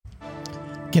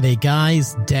G'day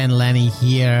guys, Dan Lenny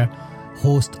here,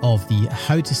 host of the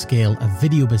How to Scale a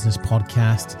Video Business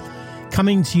podcast,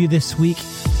 coming to you this week,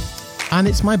 and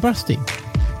it's my birthday.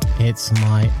 It's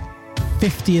my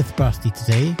 50th birthday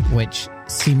today, which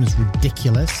seems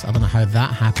ridiculous. I don't know how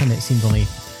that happened. It seemed only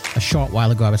a short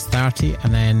while ago I was 30,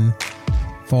 and then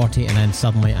 40, and then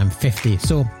suddenly I'm 50.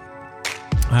 So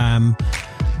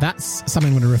that's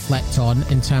something I'm going to reflect on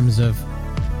in terms of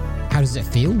how does it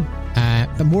feel?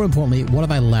 But more importantly, what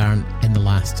have I learned in the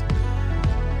last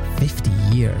 50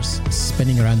 years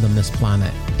spinning around on this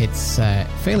planet? It's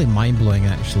fairly mind-blowing,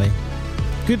 actually.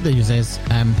 Good news is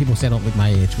people say I don't look my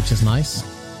age, which is nice.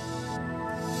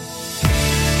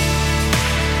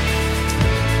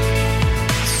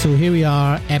 So here we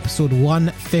are, episode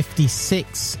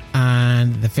 156,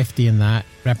 and the 50 in that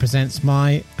represents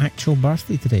my actual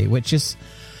birthday today, which is,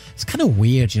 it's kind of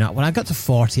weird, you know. When I got to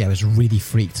 40, I was really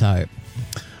freaked out.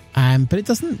 But it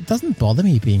doesn't bother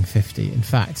me being 50. In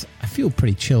fact, I feel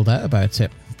pretty chilled out about it.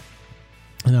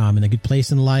 You know, I'm in a good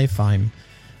place in life. I'm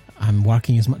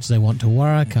working as much as I want to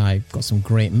work. I've got some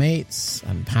great mates.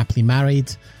 I'm happily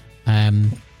married.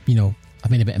 You know, I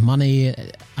made a bit of money.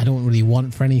 I don't really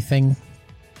want for anything.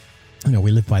 You know,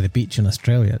 we live by the beach in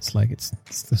Australia. It's like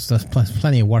there's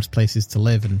plenty of worse places to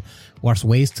live and worse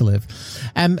ways to live.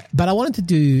 But I wanted to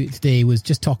do today was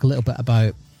just talk a little bit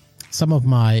about some of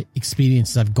my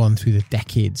experiences I've gone through the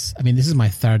decades. I mean, this is my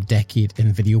third decade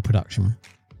in video production.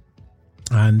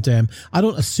 And I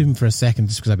don't assume for a second,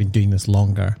 just because I've been doing this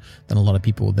longer than a lot of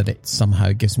people, that it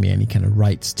somehow gives me any kind of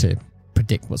rights to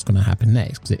predict what's going to happen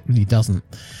next, because it really doesn't.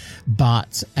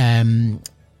 But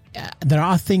there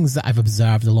are things that I've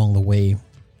observed along the way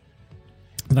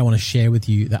that I want to share with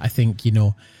you that I think, you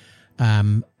know,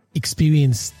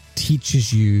 experience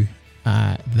teaches you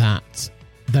that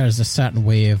there's a certain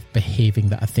way of behaving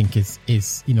that I think is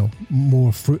you know,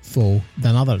 more fruitful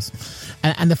than others.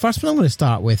 And the first one I'm going to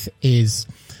start with is,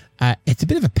 it's a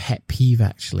bit of a pet peeve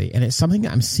actually, and it's something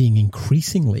that I'm seeing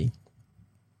increasingly.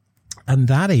 And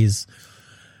that is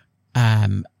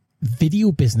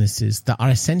video businesses that are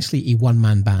essentially a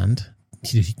one-man band,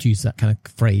 to use that kind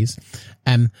of phrase,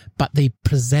 but they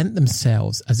present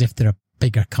themselves as if they're a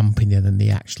bigger company than they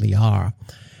actually are.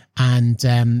 And, you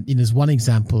know, there's one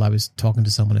example. I was talking to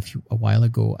someone a while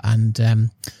ago, and,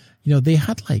 you know, they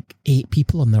had like 8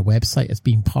 people on their website as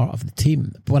being part of the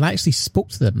team. But when I actually spoke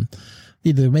to them,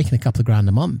 they were making a couple of grand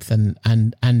a month, and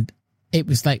it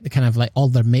was like the kind of like all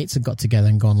their mates had got together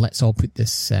and gone, let's all put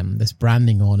this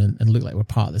branding on and look like we're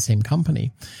part of the same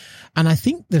company. And I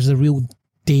think there's a real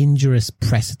dangerous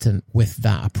precedent with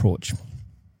that approach,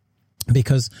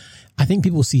 because I think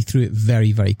people see through it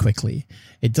very, very quickly.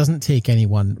 It doesn't take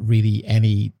anyone really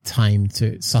any time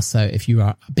to suss out if you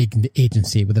are a big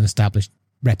agency with an established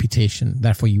reputation,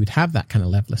 therefore you would have that kind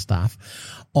of level of staff,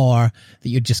 or that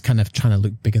you're just kind of trying to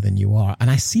look bigger than you are.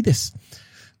 And I see this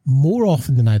more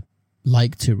often than I'd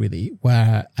like to, really,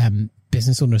 where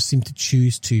business owners seem to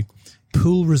choose to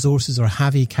pool resources or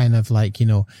have a kind of like, you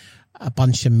know, a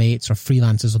bunch of mates or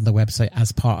freelancers on the website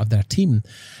as part of their team.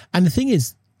 And the thing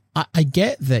is, I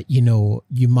get that, you know,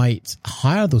 you might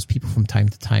hire those people from time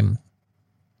to time,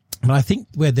 but I think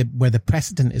where the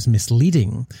precedent is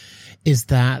misleading is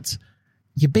that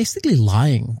you're basically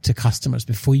lying to customers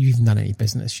before you've even done any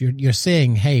business. You're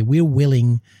saying, hey, we're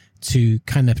willing to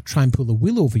kind of try and pull the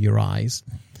wool over your eyes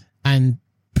and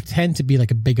pretend to be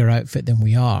like a bigger outfit than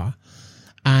we are.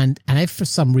 And if for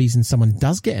some reason someone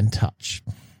does get in touch,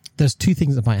 there's 2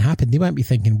 things that might happen. They might be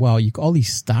thinking, well, you've got all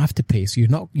these staff to pay, so you're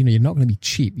not going to be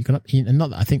cheap. And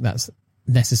not that I think that's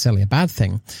necessarily a bad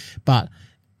thing, but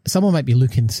someone might be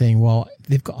looking, saying, well,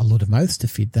 they've got a load of mouths to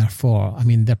feed. Therefore, I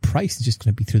mean, their price is just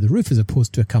going to be through the roof, as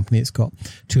opposed to a company that's got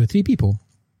 2 or 3 people.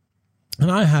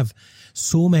 And I have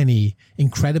so many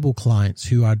incredible clients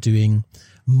who are doing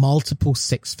multiple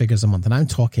 6 figures a month. And I'm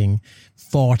talking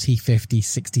 40, 50,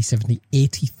 60, 70,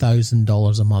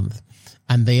 $80,000 a month.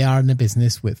 And they are in a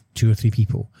business with 2 or 3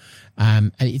 people.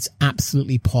 And it's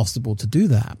absolutely possible to do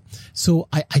that. So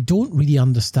I don't really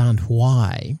understand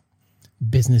why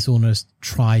business owners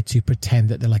try to pretend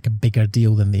that they're like a bigger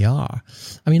deal than they are.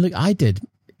 I mean, look, I did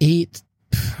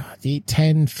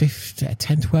 10,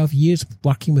 12 years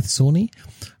working with Sony.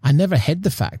 I never hid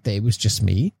the fact that it was just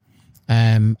me.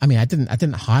 I mean, I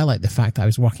didn't highlight the fact that I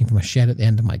was working from a shed at the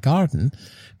end of my garden,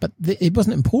 but it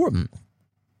wasn't important.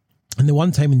 And the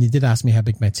one time when they did ask me how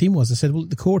big my team was, I said, well,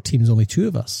 the core team is only 2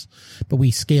 of us, but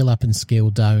we scale up and scale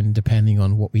down depending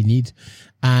on what we need.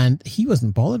 And he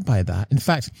wasn't bothered by that. In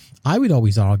fact, I would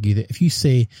always argue that if you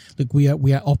say, look, we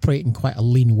are operating quite a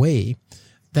lean way,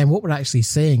 then what we're actually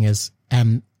saying is,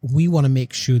 we want to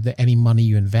make sure that any money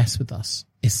you invest with us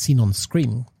is seen on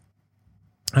screen.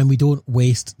 And we don't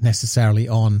waste necessarily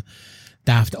on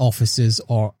daft offices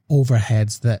or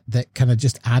overheads that kind of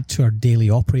just add to our daily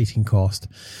operating cost,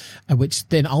 which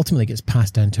then ultimately gets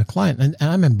passed down to a client. And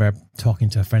I remember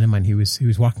talking to a friend of mine who was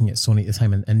working at Sony at the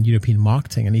time in European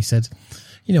marketing, and he said,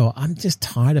 I'm just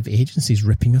tired of agencies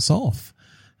ripping us off.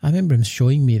 I remember him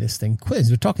showing me this thing.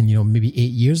 We're talking, maybe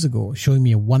 8 years ago, showing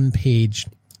me a 1-page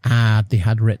ad they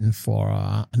had written for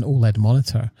an OLED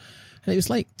monitor. And it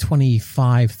was like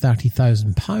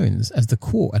 £25,000-30,000 as the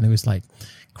quote. And it was like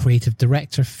creative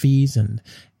director fees and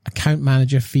account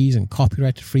manager fees and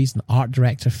copywriter fees and art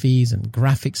director fees and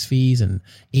graphics fees and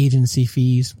agency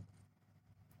fees,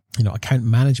 account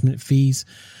management fees.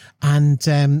 And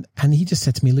he just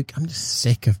said to me, look, I'm just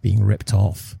sick of being ripped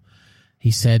off.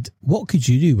 He said, what could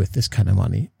you do with this kind of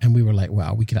money? And we were like,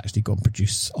 well, we could actually go and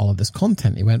produce all of this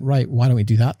content. He went, right, why don't we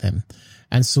do that then?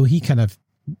 And so he kind of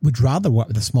would rather work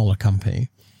with a smaller company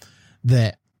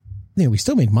that, we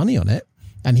still made money on it.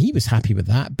 And he was happy with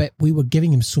that, but we were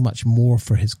giving him so much more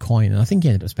for his coin. And I think he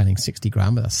ended up spending 60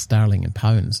 grand with us, sterling and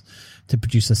pounds, to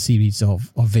produce a series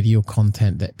of video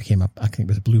content that became I think it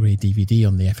was a Blu-ray DVD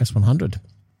on the FS100.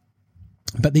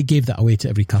 But they gave that away to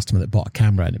every customer that bought a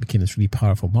camera, and it became this really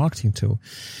powerful marketing tool.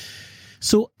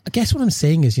 So I guess what I'm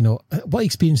saying is, what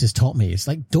experience has taught me is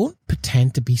like, don't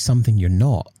pretend to be something you're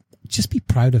not. Just be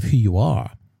proud of who you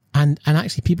are. And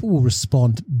actually people will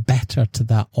respond better to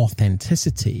that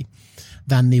authenticity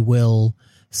than they will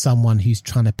someone who's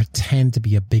trying to pretend to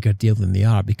be a bigger deal than they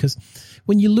are. Because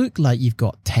when you look like you've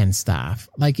got 10 staff,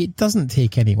 like it doesn't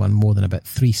take anyone more than about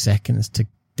 3 seconds to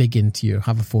dig into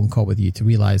have a phone call with you to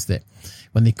realize that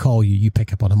when they call you, you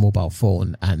pick up on a mobile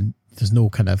phone and there's no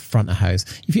kind of front of house.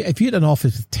 If you had an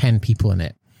office with 10 people in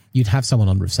it, you'd have someone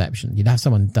on reception. You'd have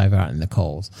someone diverting the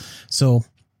calls. So,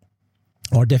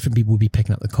 or different people would be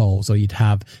picking up the calls, or you'd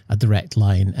have a direct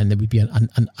line, and there would be a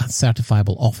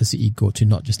certifiable office that you'd go to,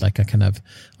 not just like a kind of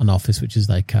an office which is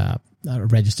like a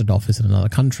registered office in another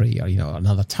country or,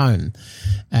 another town.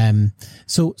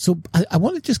 So I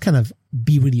want to just kind of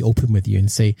be really open with you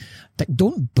and say, like,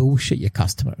 don't bullshit your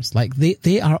customers. Like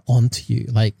they are onto you.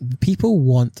 Like people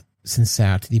want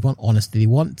sincerity. They want honesty. They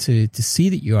want to see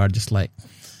that you are just like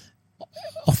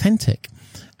authentic.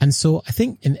 And so I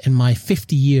think in my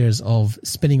 50 years of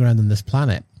spinning around on this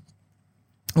planet,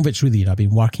 of which really, I've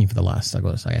been working for the last, I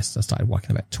guess I started working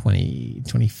about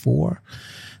 2024.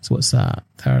 So what's that?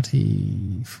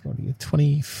 30, 40,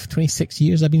 20, 26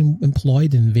 years I've been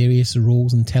employed in various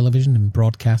roles in television and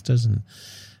broadcasters and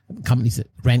companies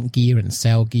that rent gear and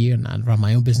sell gear, and I've run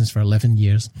my own business for 11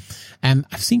 years. I've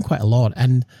seen quite a lot.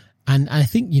 And I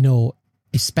think,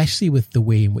 especially with the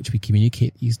way in which we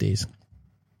communicate these days,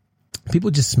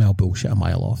 people just smell bullshit a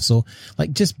mile off. So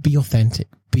like, just be authentic,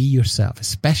 be yourself,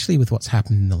 especially with what's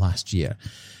happened in the last year.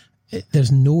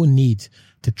 There's no need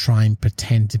to try and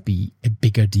pretend to be a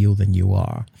bigger deal than you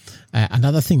are.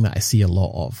 Another thing that I see a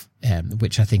lot of,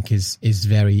 which I think is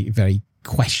very, very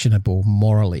questionable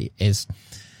morally, is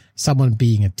someone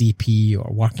being a DP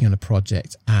or working on a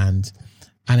project and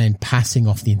then passing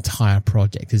off the entire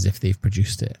project as if they've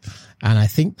produced it. And I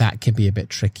think that can be a bit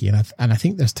tricky. And I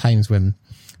think there's times when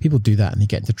people do that and they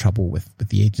get into trouble with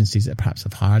the agencies that perhaps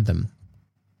have hired them.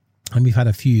 And we've had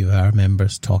a few of our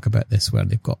members talk about this, where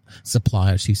they've got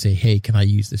suppliers who say, hey, can I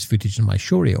use this footage in my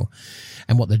showreel?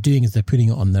 And what they're doing is they're putting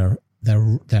it on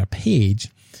their page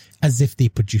as if they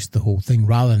produced the whole thing,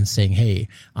 rather than saying, hey,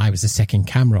 I was the second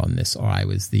camera on this, or I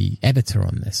was the editor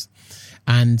on this.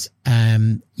 And,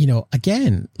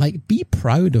 again, like, be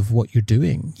proud of what you're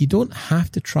doing. You don't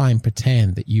have to try and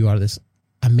pretend that you are this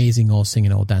amazing, all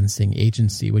singing, all dancing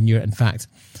agency when you're, in fact,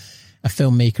 a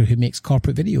filmmaker who makes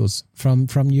corporate videos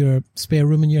from your spare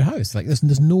room in your house. Like,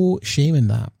 there's no shame in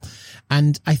that.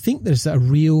 And I think there's a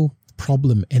real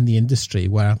problem in the industry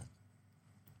where,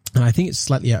 and I think it's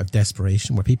slightly out of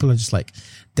desperation, where people are just like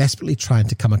desperately trying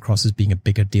to come across as being a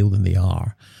bigger deal than they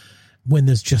are, when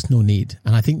there's just no need.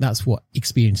 And I think that's what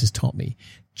experience has taught me.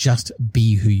 Just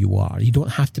be who you are. You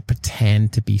don't have to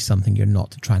pretend to be something you're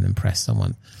not to try and impress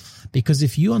someone. Because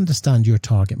if you understand your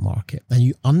target market and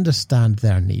you understand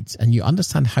their needs and you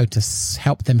understand how to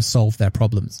help them solve their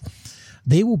problems,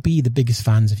 they will be the biggest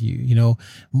fans of you. You know,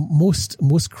 most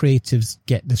creatives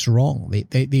get this wrong.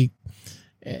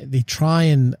 They try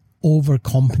and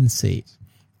overcompensate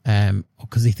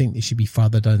because they think they should be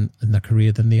further down in their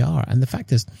career than they are. And the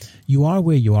fact is, you are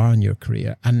where you are in your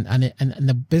career, and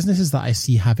the businesses that I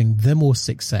see having the most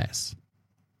success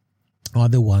are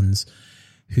the ones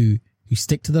who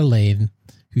stick to their lane,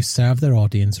 who serve their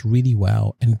audience really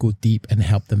well and go deep and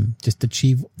help them just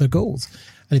achieve their goals.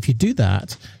 And if you do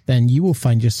that, then you will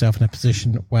find yourself in a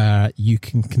position where you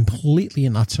can completely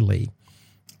and utterly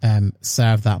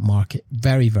serve that market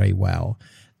very, very well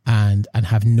and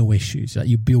have no issues.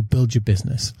 You'll build your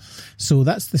business. So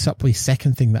that's the probably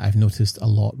second thing that I've noticed a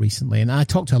lot recently. And I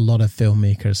talk to a lot of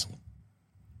filmmakers,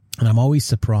 and I'm always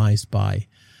surprised by,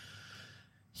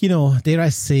 dare I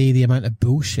say, the amount of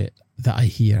bullshit that I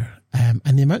hear,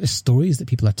 and the amount of stories that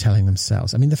people are telling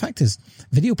themselves. I mean, the fact is,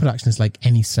 video production is like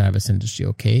any service industry,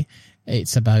 okay?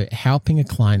 It's about helping a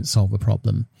client solve a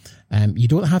problem. You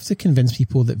don't have to convince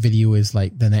people that video is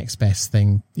like the next best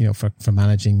thing, for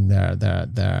managing their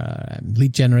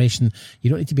lead generation. You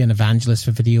don't need to be an evangelist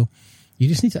for video. You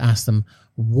just need to ask them,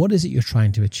 what is it you're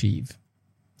trying to achieve?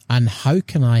 And how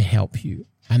can I help you?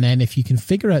 And then if you can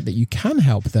figure out that you can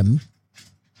help them,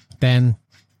 then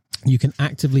you can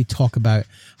actively talk about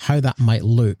how that might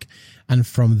look. And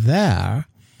from there,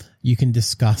 you can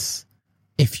discuss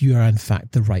if you are in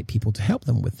fact the right people to help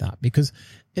them with that. Because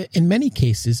in many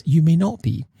cases, you may not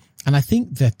be. And I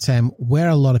think that where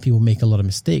a lot of people make a lot of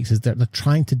mistakes is that they're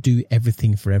trying to do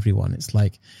everything for everyone. It's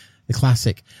like the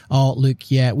classic, oh, look,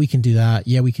 yeah, we can do that.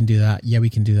 Yeah, we can do that. Yeah, we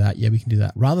can do that. Yeah, we can do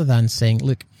that. Rather than saying,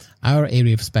 look, our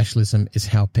area of specialism is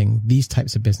helping these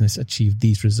types of business achieve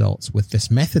these results with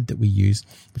this method that we use,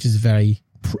 which is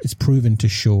it's proven to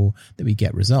show that we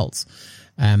get results.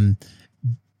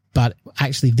 But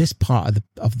actually, this part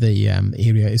of the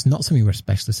area is not something we're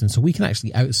specialists in. So we can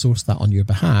actually outsource that on your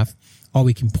behalf, or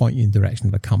we can point you in the direction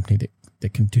of a company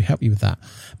that can help you with that.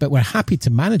 But we're happy to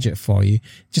manage it for you.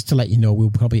 Just to let you know, we'll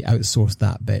probably outsource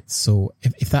that bit. So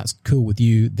if that's cool with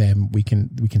you, then we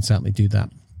can certainly do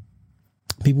that.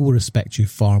 People will respect you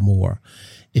far more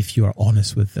if you are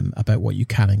honest with them about what you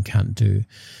can and can't do.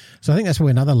 So I think that's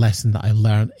probably another lesson that I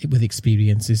learned with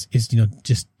experience is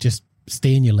just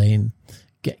stay in your lane.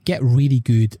 Get really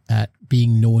good at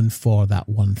being known for that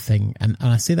one thing. And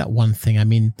I say that one thing, I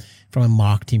mean, from a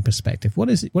marketing perspective, what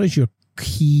is your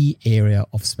key area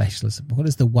of specialism? What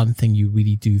is the one thing you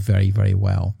really do very, very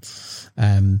well?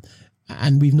 And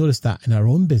we've noticed that in our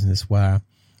own business, where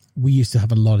we used to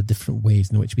have a lot of different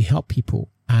ways in which we help people.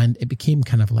 And it became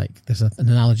kind of like, there's an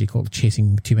analogy called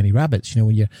chasing too many rabbits,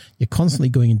 when you're constantly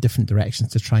going in different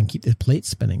directions to try and keep the plate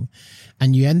spinning,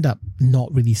 and you end up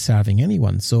not really serving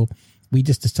anyone. So we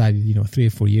just decided, 3 or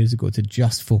 4 years ago to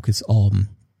just focus on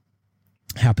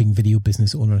helping video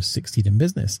business owners succeed in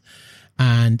business.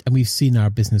 And we've seen our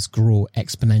business grow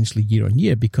exponentially year on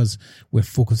year because we're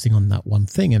focusing on that one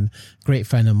thing. And a great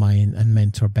friend of mine and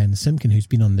mentor, Ben Simkin, who's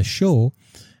been on the show,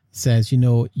 says,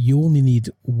 you only need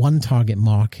one target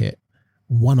market,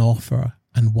 one offer,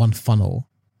 and one funnel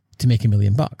to make $1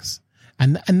 million.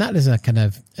 And that is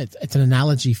it's an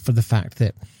analogy for the fact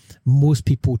that most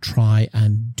people try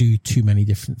and do too many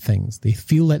different things. They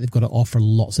feel like they've got to offer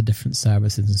lots of different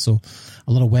services. And so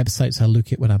a lot of websites I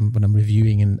look at when I'm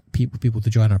reviewing and people to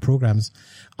join our programs,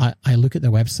 I look at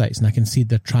their websites and I can see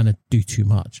they're trying to do too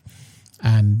much.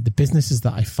 And the businesses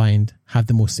that I find have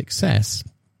the most success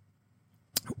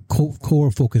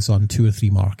core focus on 2 or 3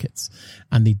 markets,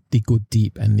 and they go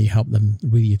deep and they help them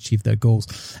really achieve their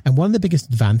goals. And one of the biggest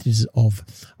advantages of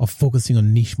focusing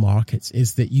on niche markets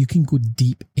is that you can go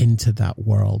deep into that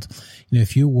world.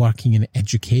 If you're working in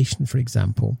education, for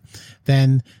example,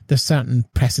 then there's certain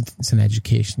precedents in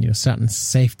education, certain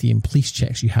safety and police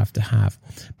checks you have to have.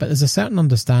 But there's a certain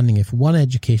understanding if one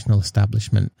educational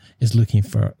establishment is looking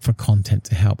for content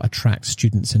to help attract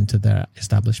students into their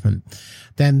establishment,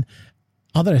 then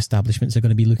other establishments are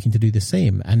going to be looking to do the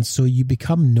same. And so you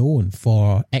become known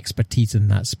for expertise in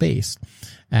that space.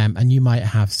 And you might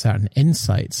have certain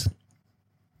insights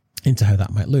into how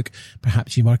that might look.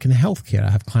 Perhaps you work in healthcare. I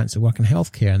have clients that work in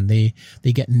healthcare, and they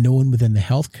get known within the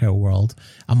healthcare world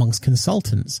amongst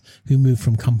consultants who move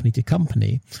from company to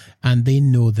company, and they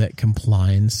know that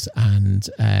compliance and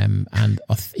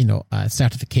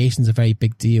certification is a very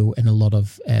big deal in a lot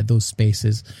of those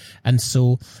spaces. And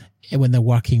so when they're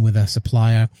working with a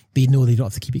supplier, they know they don't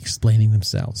have to keep explaining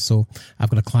themselves. So I've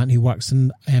got a client who works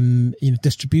in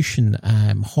distribution,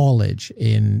 haulage,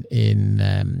 in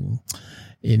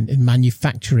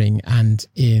manufacturing, and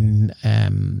in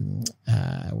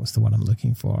what's the word I'm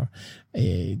looking for?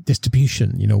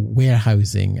 Distribution,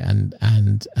 warehousing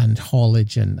and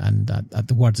haulage, and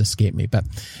the words escape me. But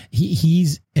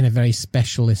he's in a very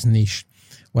specialist niche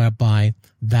whereby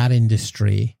that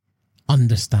industry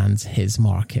understands his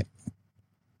market.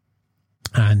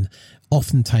 And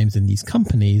oftentimes in these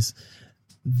companies,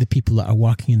 the people that are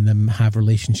working in them have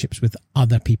relationships with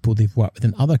other people they've worked with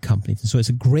in other companies. And so it's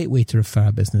a great way to refer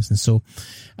a business. And so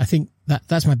I think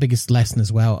that's my biggest lesson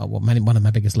as well. One of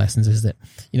my biggest lessons is that,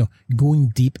 going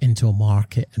deep into a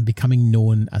market and becoming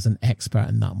known as an expert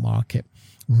in that market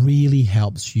really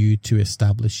helps you to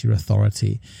establish your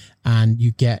authority, and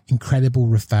you get incredible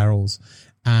referrals.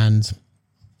 And,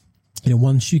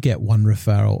 once you get one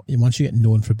referral, once you get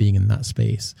known for being in that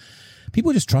space,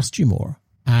 people just trust you more.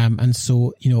 And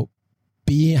so,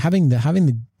 having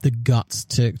the guts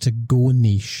to go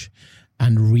niche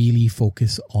and really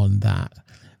focus on that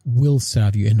will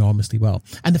serve you enormously well.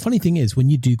 And the funny thing is, when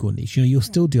you do go niche, you'll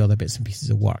still do other bits and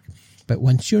pieces of work. But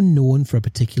once you're known for a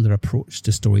particular approach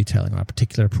to storytelling or a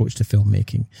particular approach to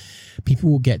filmmaking, people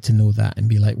will get to know that and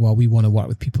be like, well, we want to work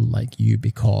with people like you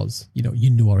because, you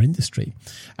know our industry.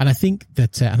 And I think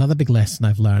that another big lesson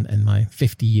I've learned in my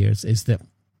 50 years is that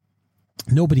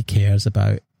nobody cares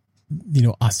about,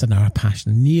 us and our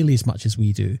passion nearly as much as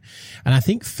we do. And I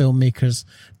think filmmakers,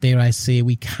 dare I say,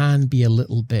 we can be a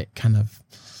little bit kind of,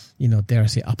 dare I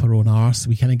say, up our own arse.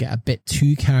 We kind of get a bit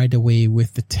too carried away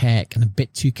with the tech and a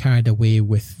bit too carried away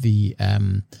with the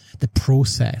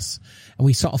process. And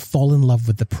we sort of fall in love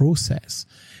with the process.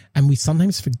 And we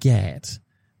sometimes forget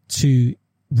to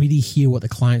really hear what the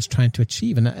client's trying to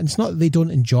achieve. And it's not that they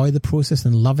don't enjoy the process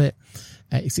and love it.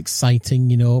 It's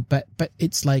exciting, but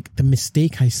it's like the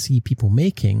mistake I see people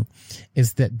making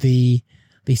is that they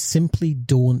simply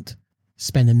don't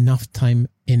spend enough time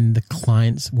in the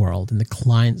client's world, in the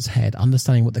client's head,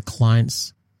 understanding what the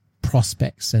client's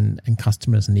prospects and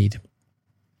customers need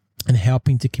and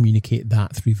helping to communicate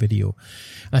that through video.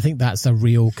 And I think that's a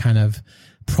real kind of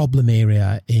problem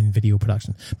area in video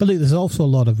production. But look, there's also a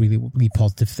lot of really, really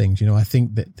positive things. I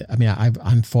think that,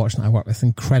 I'm fortunate. I work with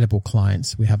incredible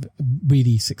clients. We have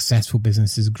really successful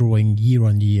businesses growing year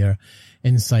on year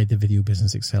inside the Video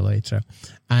Business Accelerator.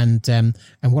 And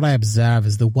what I observe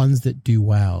is the ones that do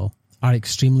well are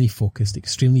extremely focused,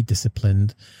 extremely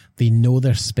disciplined. They know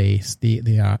their space.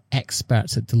 They are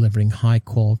experts at delivering high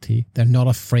quality. They're not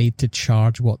afraid to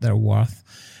charge what they're worth.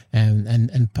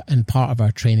 And part of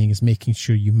our training is making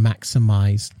sure you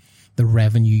maximize the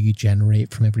revenue you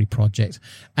generate from every project.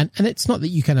 And it's not that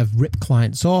you kind of rip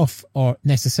clients off or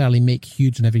necessarily make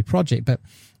huge on every project, but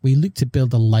we look to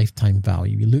build a lifetime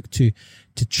value. We look to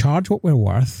charge what we're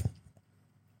worth,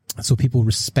 so people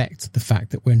respect the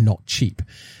fact that we're not cheap.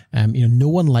 No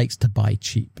one likes to buy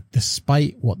cheap,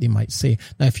 despite what they might say.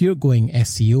 Now, if you're going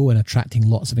SEO and attracting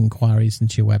lots of inquiries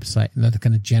into your website and that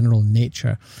kind of general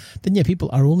nature, then people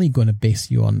are only going to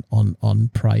base you on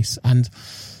price. And,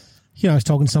 I was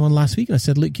talking to someone last week and I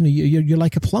said, look, you're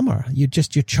like a plumber. You're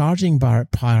charging per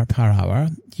hour.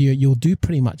 You'll do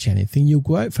pretty much anything. You'll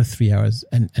go out for 3 hours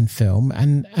and film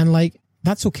and like,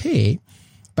 that's okay.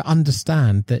 But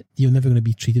understand that you're never going to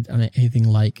be treated on anything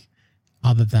like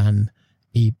other than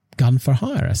a gun for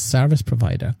hire, a service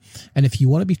provider. And if you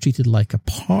want to be treated like a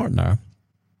partner,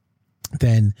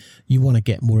 then you want to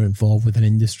get more involved with an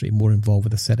industry, more involved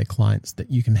with a set of clients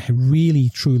that you can really,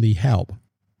 truly help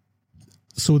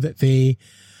so that they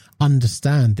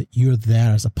understand that you're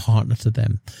there as a partner to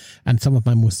them. And some of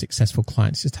my most successful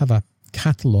clients just have a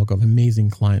catalog of amazing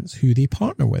clients who they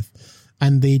partner with,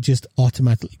 and they just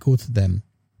automatically go to them.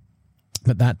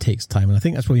 But that takes time. And I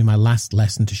think that's probably my last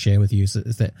lesson to share with you is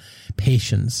that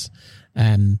patience.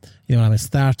 When I was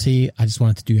 30, I just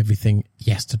wanted to do everything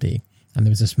yesterday. And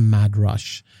there was this mad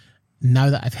rush.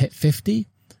 Now that I've hit 50,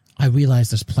 I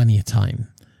realize there's plenty of time.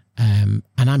 And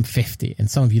I'm 50, and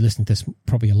some of you listening to this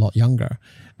probably a lot younger.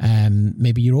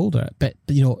 Maybe you're older, but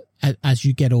as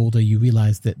you get older, you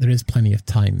realize that there is plenty of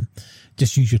time.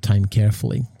 Just use your time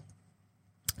carefully.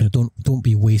 Don't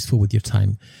be wasteful with your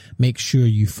time. Make sure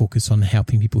you focus on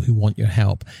helping people who want your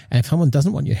help. And if someone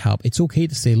doesn't want your help, it's okay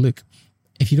to say, look,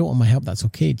 if you don't want my help, that's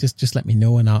okay. Just let me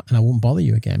know and I won't bother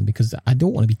you again, because I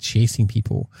don't want to be chasing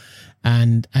people.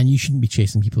 And you shouldn't be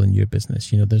chasing people in your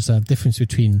business. There's a difference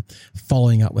between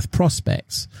following up with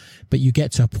prospects, but you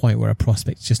get to a point where a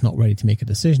prospect's just not ready to make a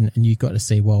decision. And you've got to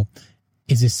say, well,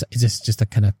 is this just a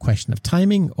kind of question of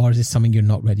timing, or is this something you're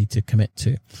not ready to commit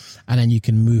to? And then you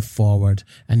can move forward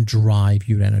and drive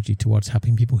your energy towards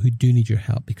helping people who do need your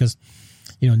help, because,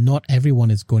 not everyone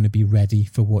is going to be ready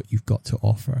for what you've got to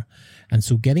offer. And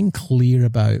so getting clear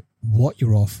about what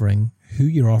you're offering, who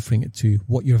you're offering it to,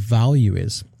 what your value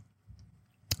is,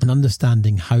 and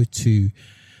understanding how to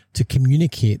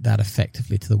communicate that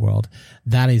effectively to the world,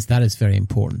 that is very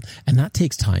important. And that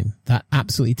takes time. That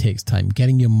absolutely takes time.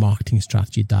 Getting your marketing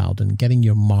strategy dialed in, getting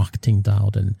your marketing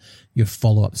dialed in, your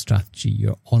follow-up strategy,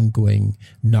 your ongoing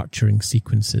nurturing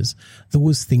sequences,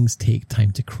 those things take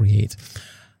time to create.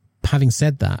 having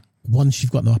said that, once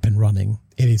you've got them up and running,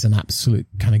 it is an absolute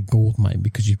kind of gold mine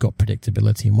because you've got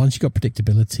predictability. And once you've got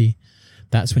predictability,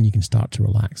 that's when you can start to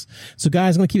relax. So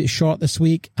guys, I'm going to keep it short this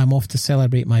week. I'm off to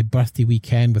celebrate my birthday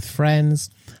weekend with friends.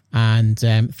 And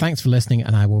thanks for listening,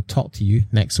 and I will talk to you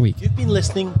next week. You've been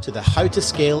listening to the How to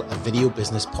Scale a Video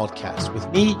Business podcast with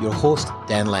me, your host,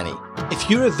 Dan Lenny. If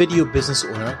you're a video business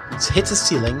owner who's hit a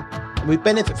ceiling and we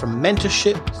benefit from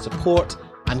mentorship, support,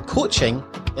 and coaching,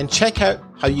 then check out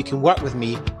how you can work with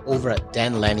me over at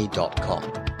danlenny.com.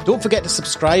 Don't forget to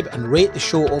subscribe and rate the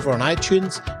show over on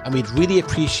iTunes, and we'd really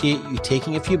appreciate you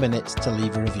taking a few minutes to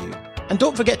leave a review. And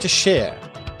don't forget to share.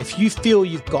 If you feel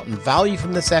you've gotten value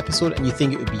from this episode and you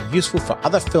think it would be useful for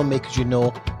other filmmakers you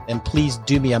know, then please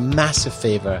do me a massive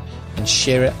favor and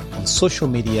share it on social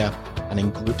media and in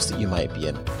groups that you might be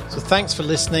in. So thanks for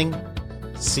listening.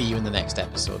 See you in the next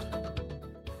episode.